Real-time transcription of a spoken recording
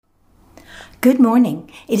Good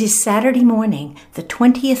morning. It is Saturday morning, the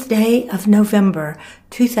 20th day of November,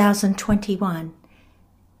 2021.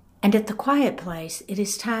 And at the Quiet Place, it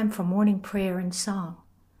is time for morning prayer and song.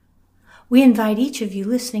 We invite each of you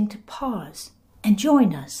listening to pause and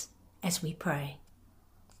join us as we pray.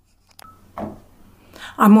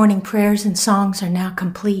 Our morning prayers and songs are now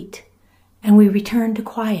complete, and we return to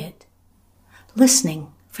quiet,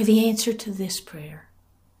 listening for the answer to this prayer.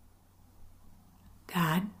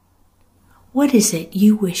 God, what is it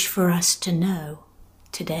you wish for us to know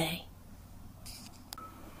today?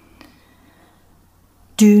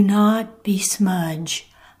 Do not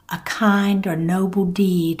besmudge a kind or noble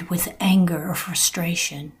deed with anger or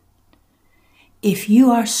frustration. If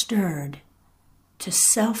you are stirred to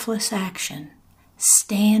selfless action,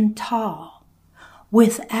 stand tall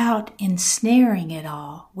without ensnaring it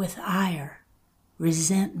all with ire,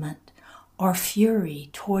 resentment, or fury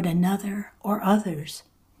toward another or others.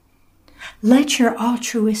 Let your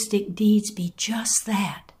altruistic deeds be just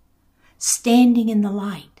that, standing in the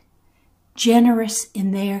light, generous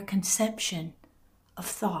in their conception of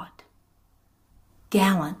thought,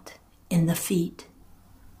 gallant in the feat.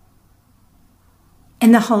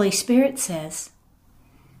 And the Holy Spirit says,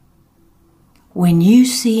 when you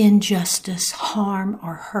see injustice, harm,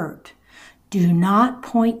 or hurt, do not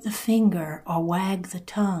point the finger or wag the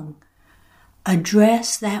tongue.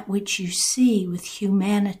 Address that which you see with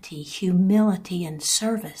humanity, humility, and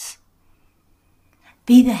service.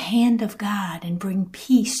 Be the hand of God and bring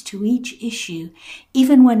peace to each issue,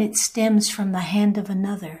 even when it stems from the hand of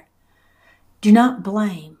another. Do not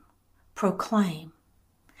blame, proclaim,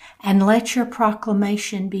 and let your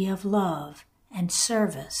proclamation be of love and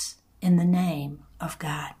service in the name of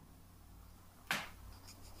God.